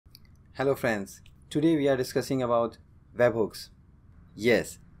Hello friends, today we are discussing about webhooks.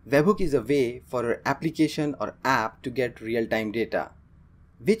 Yes, webhook is a way for your application or app to get real-time data,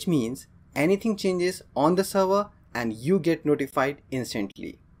 which means anything changes on the server and you get notified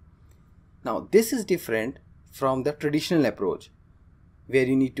instantly. Now this is different from the traditional approach where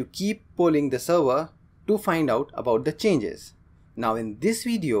you need to keep polling the server to find out about the changes. Now in this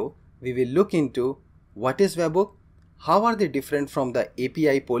video, we will look into what is webhook, how are they different from the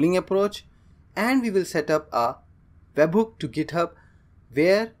API polling approach, and we will set up a webhook to GitHub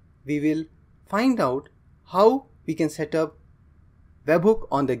where we will find out how we can set up webhook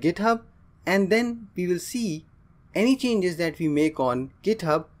on the GitHub, and then we will see any changes that we make on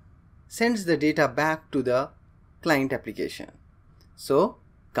GitHub sends the data back to the client application. So,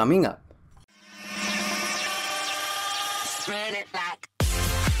 coming up. Spread it back.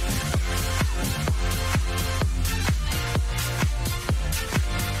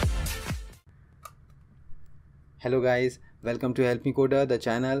 Hello guys, welcome to Help Me Coder, the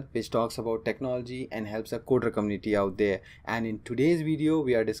channel which talks about technology and helps the coder community out there. And in today's video,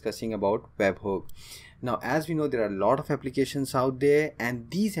 we are discussing about webhook. Now, as we know, there are a lot of applications out there, and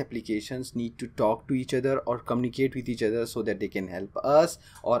these applications need to talk to each other or communicate with each other so that they can help us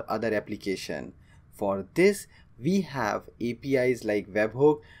or other application. For this, we have APIs like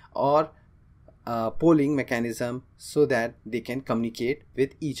webhook or polling mechanism so that they can communicate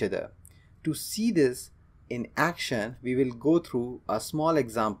with each other. To see this in action, we will go through a small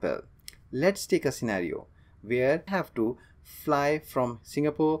example. Let's take a scenario where I have to fly from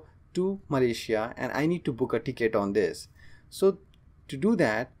Singapore to Malaysia and I need to book a ticket on this. So to do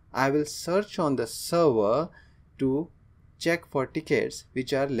that, I will search on the server to check for tickets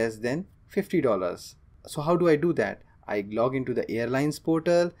which are less than $50. So how do I do that? I log into the airlines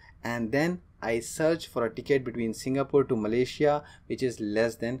portal and then I search for a ticket between Singapore to Malaysia which is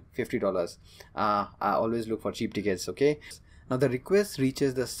less than $50. I always look for cheap tickets, okay? Now the request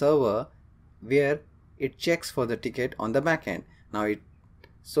reaches the server where it checks for the ticket on the backend.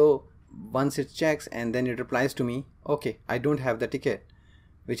 So once it checks and then it replies to me, okay, I don't have the ticket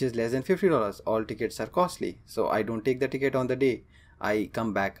which is less than $50. All tickets are costly, so I don't take the ticket on the day. I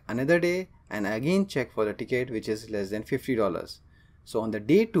come back another day and I again check for the ticket which is less than $50. So on the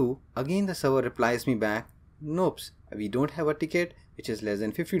day 2, again the server replies me back, nope, we don't have a ticket which is less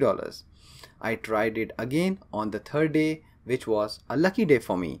than $50. I tried it again on the 3rd day, which was a lucky day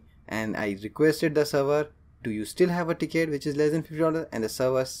for me, and I requested the server, do you still have a ticket which is less than $50? And the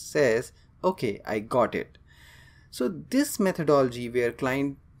server says, okay, I got it. So this methodology where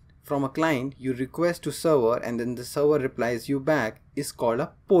from a client you request to server and then the server replies you back is called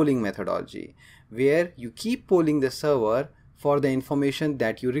a polling methodology, where you keep polling the server for the information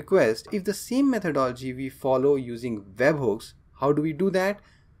that you request. If the same methodology we follow using webhooks, how do we do that?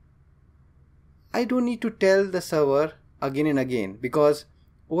 I don't need to tell the server again and again, because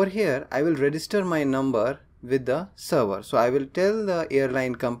over here I will register my number with the server. So I will tell the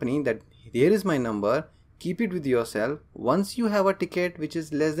airline company that here is my number, keep it with yourself. Once you have a ticket which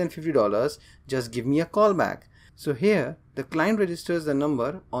is less than $50, just give me a call back. So here the client registers the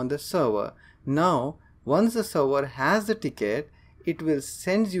number on the server. Now once the server has the ticket, it will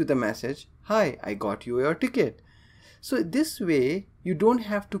send you the message, hi, I got you your ticket. So this way you don't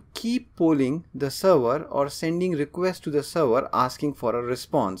have to keep polling the server or sending requests to the server asking for a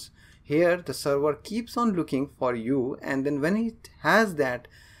response. Here the server keeps on looking for you, and then when it has that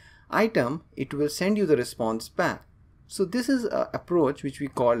item, it will send you the response back. So this is an approach which we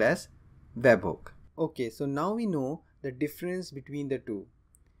call as webhook. Okay, so now we know the difference between the two.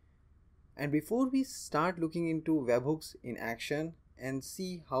 And before we start looking into webhooks in action and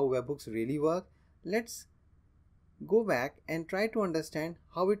see how webhooks really work, let's go back and try to understand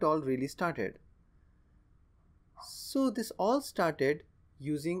how it all really started. So this all started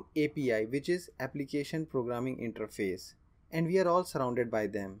using API, which is Application Programming Interface, and we are all surrounded by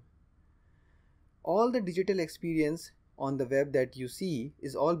them. All the digital experience on the web that you see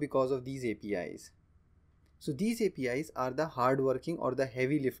is all because of these APIs. So these APIs are the hardworking or the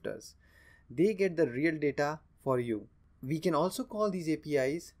heavy lifters. They get the real data for you. We can also call these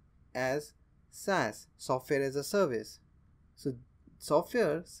APIs as SaaS, software as a service. So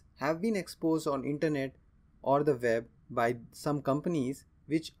softwares have been exposed on internet or the web by some companies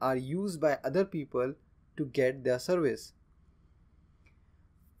which are used by other people to get their service.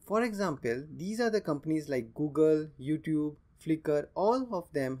 For example, these are the companies like Google, YouTube, Flickr. All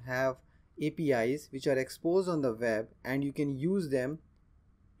of them have APIs which are exposed on the web and you can use them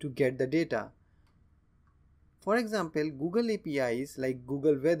to get the data. For example, Google APIs like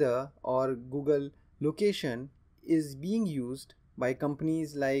Google Weather or Google Location is being used by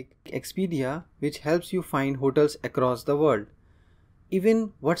companies like Expedia, which helps you find hotels across the world.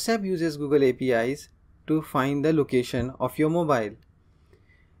 Even WhatsApp uses Google APIs to find the location of your mobile.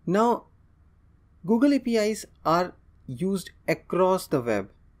 Now, Google APIs are used across the web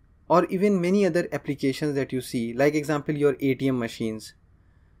or even many other applications that you see, like example your ATM machines,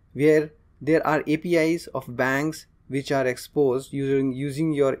 where there are APIs of banks which are exposed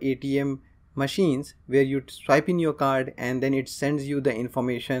using your ATM machines, where you swipe in your card and then it sends you the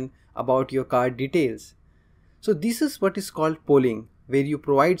information about your card details. So this is what is called polling, where you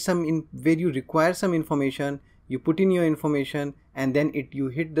where you require some information, you put in your information, and then you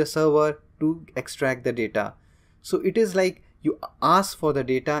hit the server to extract the data. So it is like you ask for the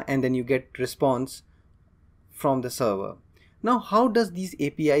data and then you get response from the server. Now, how does these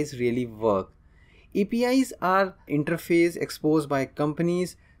APIs really work? APIs are interface exposed by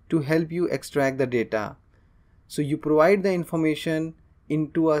companies to help you extract the data. So you provide the information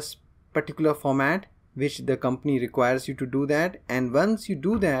into a particular format which the company requires you to do that, and once you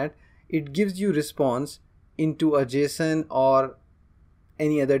do that, it gives you response into a JSON or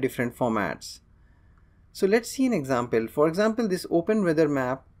any other different formats. So let's see an example. For example, this Open Weather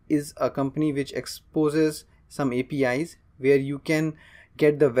Map is a company which exposes some APIs where you can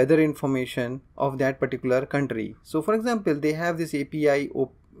get the weather information of that particular country. So for example, they have this API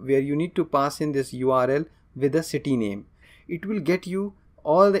where you need to pass in this URL with a city name. It will get you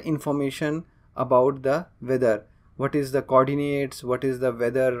all the information about the weather. What is the coordinates, what is the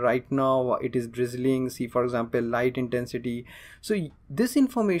weather right now, it is drizzling, see for example light intensity. So this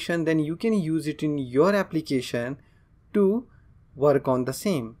information, then you can use it in your application to work on the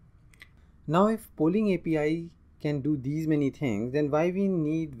same. Now if polling API can do these many things, then why we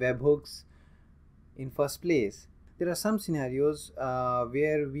need webhooks in first place? There are some scenarios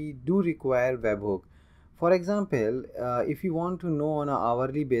where we do require webhook. For example, if you want to know on an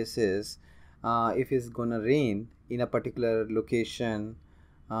hourly basis if it's gonna rain in a particular location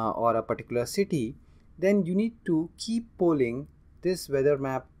or a particular city, then you need to keep polling this weather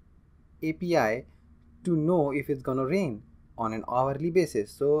map API to know if it's gonna rain on an hourly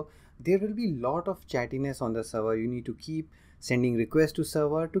basis. So there will be a lot of chattiness on the server. You need to keep sending requests to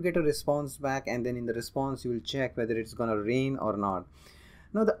server to get a response back, and then in the response you will check whether it's gonna rain or not.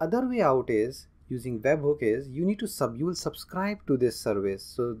 Now the other way out is using webhook is you will subscribe to this service.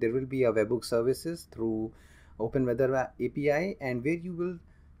 So there will be a webhook services through Open Weather API, and where you will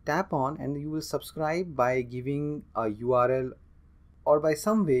tap on and you will subscribe by giving a URL, or by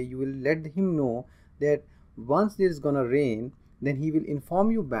some way you will let him know that once there's gonna rain, then he will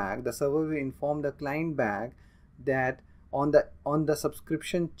inform you back, the server will inform the client back that on the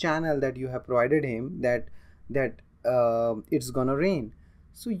subscription channel that you have provided him that it's gonna rain.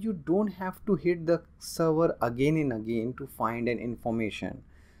 So you don't have to hit the server again and again to find an information.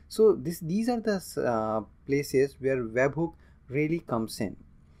 So these are the places where webhook really comes in.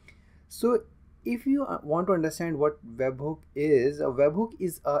 So if you want to understand what webhook is, a webhook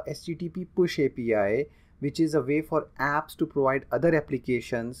is a HTTP push API, which is a way for apps to provide other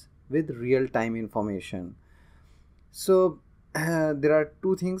applications with real-time information. So there are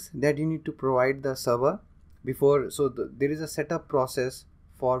two things that you need to provide the server before. So there is a setup process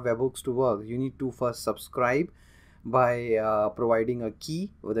for webhooks to work. You need to first subscribe by providing a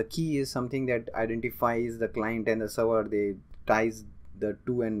key. The key is something that identifies the client and the server. They ties the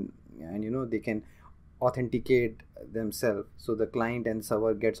two, and they can authenticate themselves. So the client and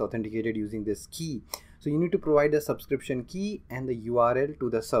server gets authenticated using this key. So you need to provide the subscription key and the URL to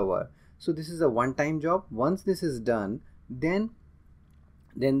the server. So this is a one-time job. Once this is done, then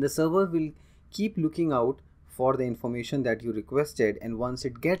the server will keep looking out for the information that you requested, and once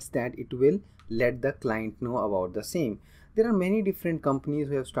it gets that, it will let the client know about the same. There are many different companies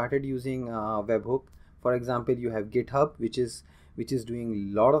who have started using webhook. For example, you have GitHub, which is doing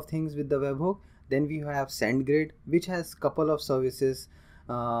a lot of things with the webhook. Then we have SendGrid, which has couple of services,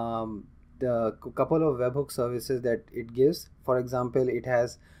 the couple of webhook services that it gives. For example, it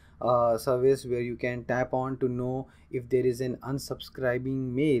has a service where you can tap on to know if there is an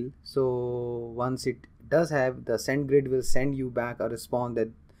unsubscribing mail. So once it does have, the SendGrid will send you back a response that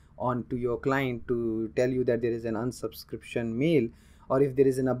on to your client to tell you that there is an unsubscription mail, or if there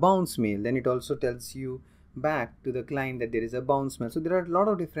is a bounce mail, then it also tells you back to the client that there is a bounce mail. So there are a lot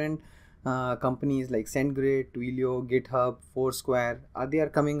of different companies like SendGrid, Twilio, GitHub, Foursquare, they are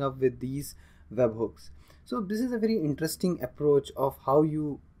coming up with these webhooks. So this is a very interesting approach of how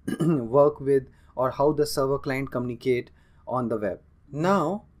you work with, or how the server client communicate on the web.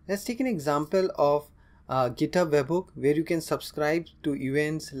 Now let's take an example of GitHub Webhook, where you can subscribe to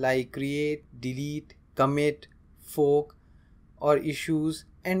events like create, delete, commit, fork, or issues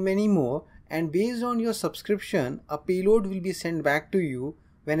and many more, and based on your subscription a payload will be sent back to you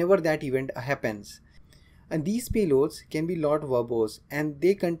whenever that event happens. And these payloads can be lot verbose and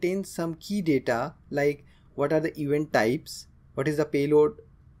they contain some key data like what are the event types, what is the payload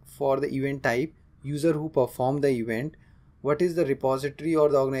for the event type, user who performed the event, what is the repository or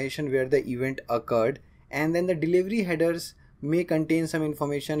the organization where the event occurred, and then the delivery headers may contain some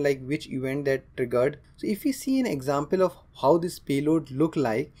information like which event that triggered. So if we see an example of how this payload look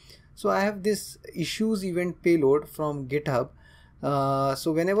like, so I have this issues event payload from GitHub.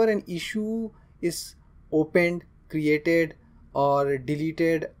 So whenever an issue is opened, created or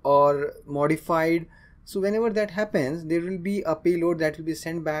deleted or modified, so whenever that happens there will be a payload that will be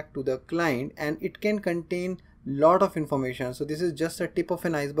sent back to the client and it can contain lot of information. So this is just a tip of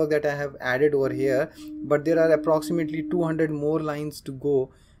an iceberg that I have added over here, but there are approximately 200 more lines to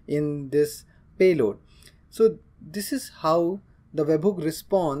go in this payload. So this is how the webhook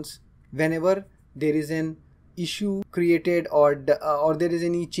responds whenever there is an issue created or there is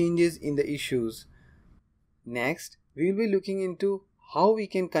any changes in the issues. Next, we will be looking into how we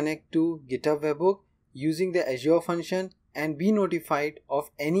can connect to GitHub Webhook using the Azure function and be notified of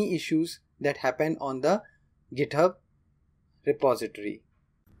any issues that happen on the GitHub repository.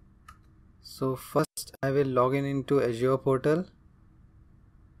 So first I will log in into Azure portal.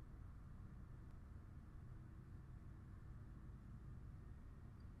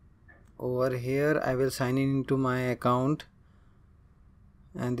 Over here I will sign in into my account,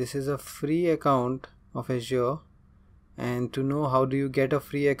 and this is a free account of Azure. And to know how do you get a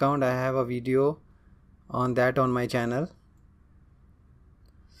free account, I have a video on that on my channel.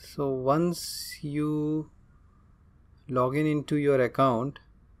 So once you log in into your account,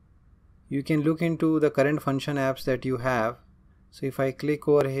 you can look into the current function apps that you have. So if I click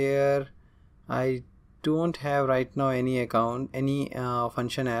over here, I don't have right now any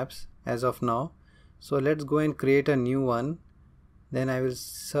function apps as of now. So let's go and create a new one. Then I will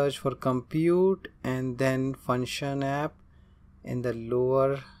search for compute and then function app in the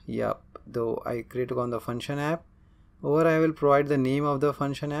lower. Though I click on the function app, or I will provide the name of the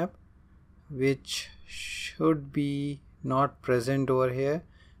function app, which should be not present over here.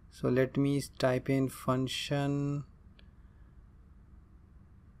 So let me type in function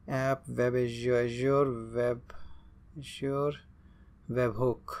app web Azure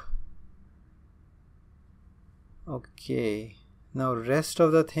webhook. Okay, now rest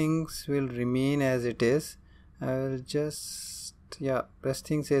of the things will remain as it is. I will just rest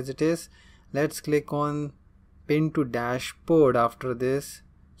things as it is. Let's click on pin to dashboard after this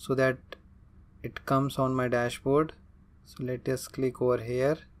so that it comes on my dashboard. So let us click over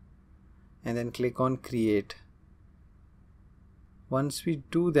here and then click on create. Once we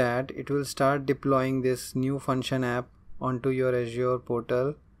do that, it will start deploying this new function app onto your Azure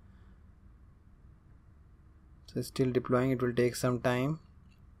portal. So it's still deploying, it will take some time.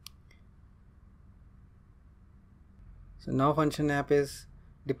 So now function app is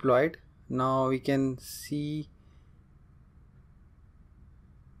deployed. Now we can see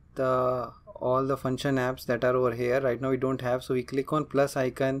all the function apps that are over here. Right now we don't have, so we click on plus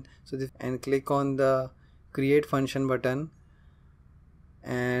icon and click on the create function button,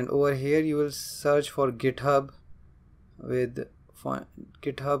 and over here you will search for GitHub with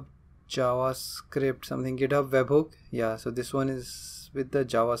GitHub JavaScript something, GitHub Webhook. So this one is with the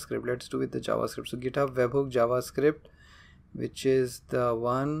JavaScript. Let's do with the JavaScript. So GitHub Webhook JavaScript, which is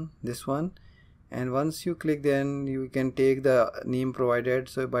this one, and once you click, then you can take the name provided,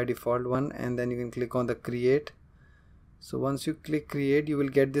 so by default one, and then you can click on the create. So once you click create, you will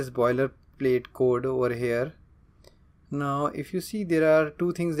get this boilerplate code over here. Now if you see, there are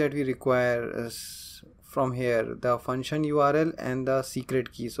two things that we require from here, the function URL and the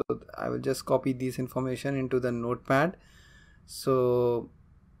secret key. So I will just copy this information into the notepad. So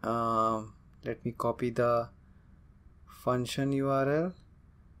let me copy the function URL,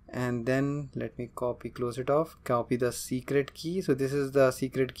 and then let me close it off, copy the secret key. So this is the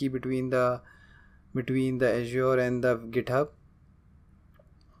secret key between the Azure and the GitHub,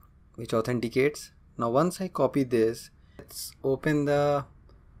 which authenticates. Now once I copy this, let's open the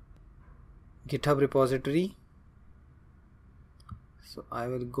GitHub repository. So I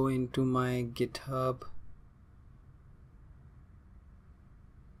will go into my GitHub.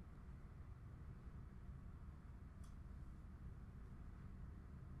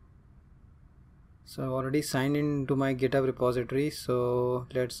 So I've already signed into my GitHub repository. So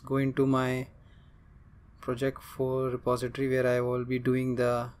let's go into my project for repository where I will be doing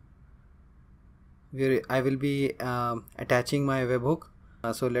I will be attaching my webhook.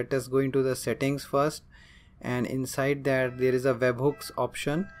 So let us go into the settings first, and inside that there is a webhooks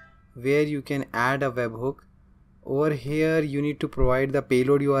option where you can add a webhook. Over here you need to provide the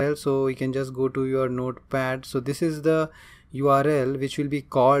payload URL, so you can just go to your notepad. So this is the URL which will be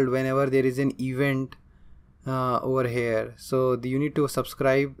called whenever there is an event over here. So you need to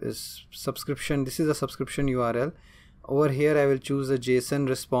subscription. This is a subscription URL. Over here I will choose a JSON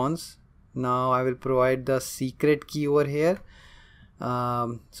response. Now I will provide the secret key over here.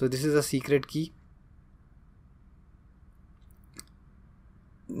 So this is a secret key.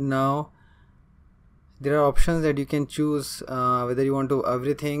 Now there are options that you can choose, whether you want to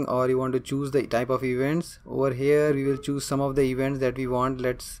everything or you want to choose the type of events. Over here we will choose some of the events that we want.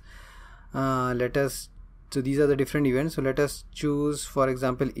 So these are the different events. So let us choose, for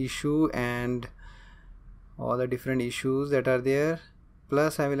example, issue and all the different issues that are there.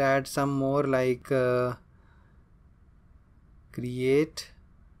 Plus I will add some more like create,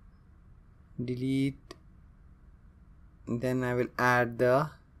 delete, then I will add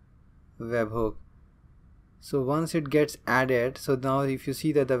the webhook. So once it gets added, so now if you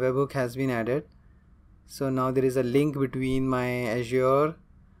see that the webhook has been added, so now there is a link between my Azure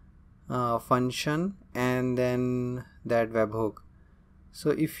function and then that webhook.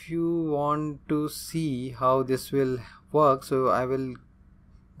 So if you want to see how this will work, so I will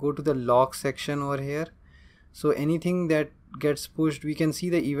go to the log section over here. So anything that gets pushed, we can see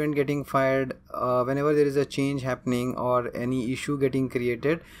the event getting fired whenever there is a change happening or any issue getting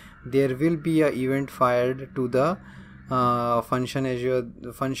created. There will be an event fired to the function Azure,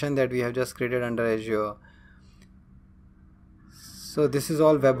 the function that we have just created under Azure. So this is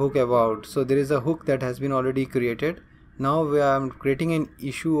all webhook about. So there is a hook that has been already created. Now I'm creating an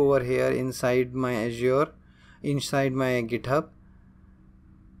issue over here inside my Azure, inside my GitHub.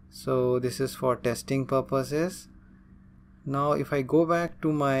 So this is for testing purposes. Now if I go back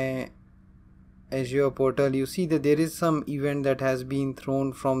to my Azure portal, you see that there is some event that has been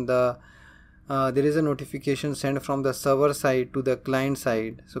thrown from the there is a notification sent from the server side to the client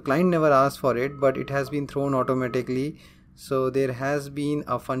side. So client never asked for it, but it has been thrown automatically. So there has been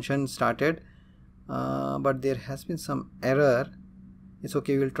a function started, but there has been some error. It's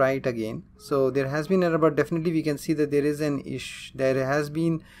okay, we'll try it again. So there has been error, but definitely we can see that there is an issue. There has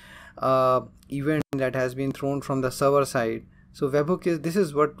been event that has been thrown from the server side. So this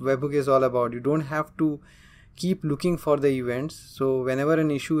is what webhook is all about. You don't have to keep looking for the events. So whenever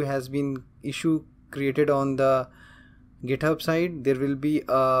an issue has been created on the GitHub side, there will be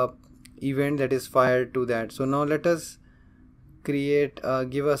a event that is fired to that. So now let us create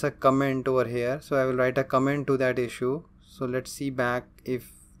give us a comment over here. So I will write a comment to that issue. So let's see back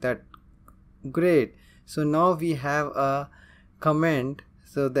if that, great. So now we have a comment.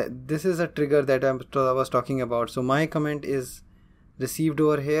 So that this is a trigger that I was talking about. So my comment is received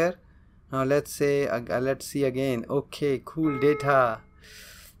over here. Now let's say let's see again. Okay, cool, data.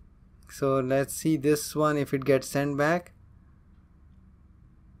 So let's see this one, if it gets sent back.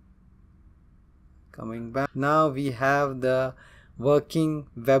 Coming back. Now we have the working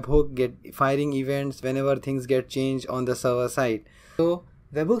webhook firing events whenever things get changed on the server side. So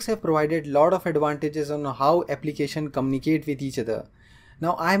webhooks have provided a lot of advantages on how applications communicate with each other.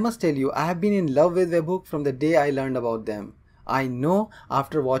 Now I must tell you, I have been in love with webhook from the day I learned about them. I know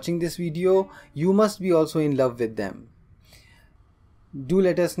after watching this video, you must be also in love with them. Do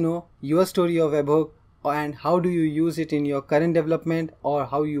let us know your story of webhook and how do you use it in your current development or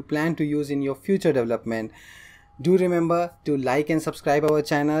how you plan to use in your future development. Do remember to like and subscribe our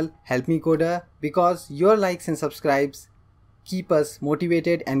channel, Help Me Coder, because your likes and subscribes keep us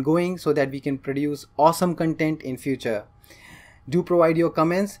motivated and going so that we can produce awesome content in future. Do provide your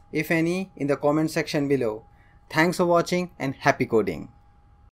comments, if any, in the comment section below. Thanks for watching and happy coding.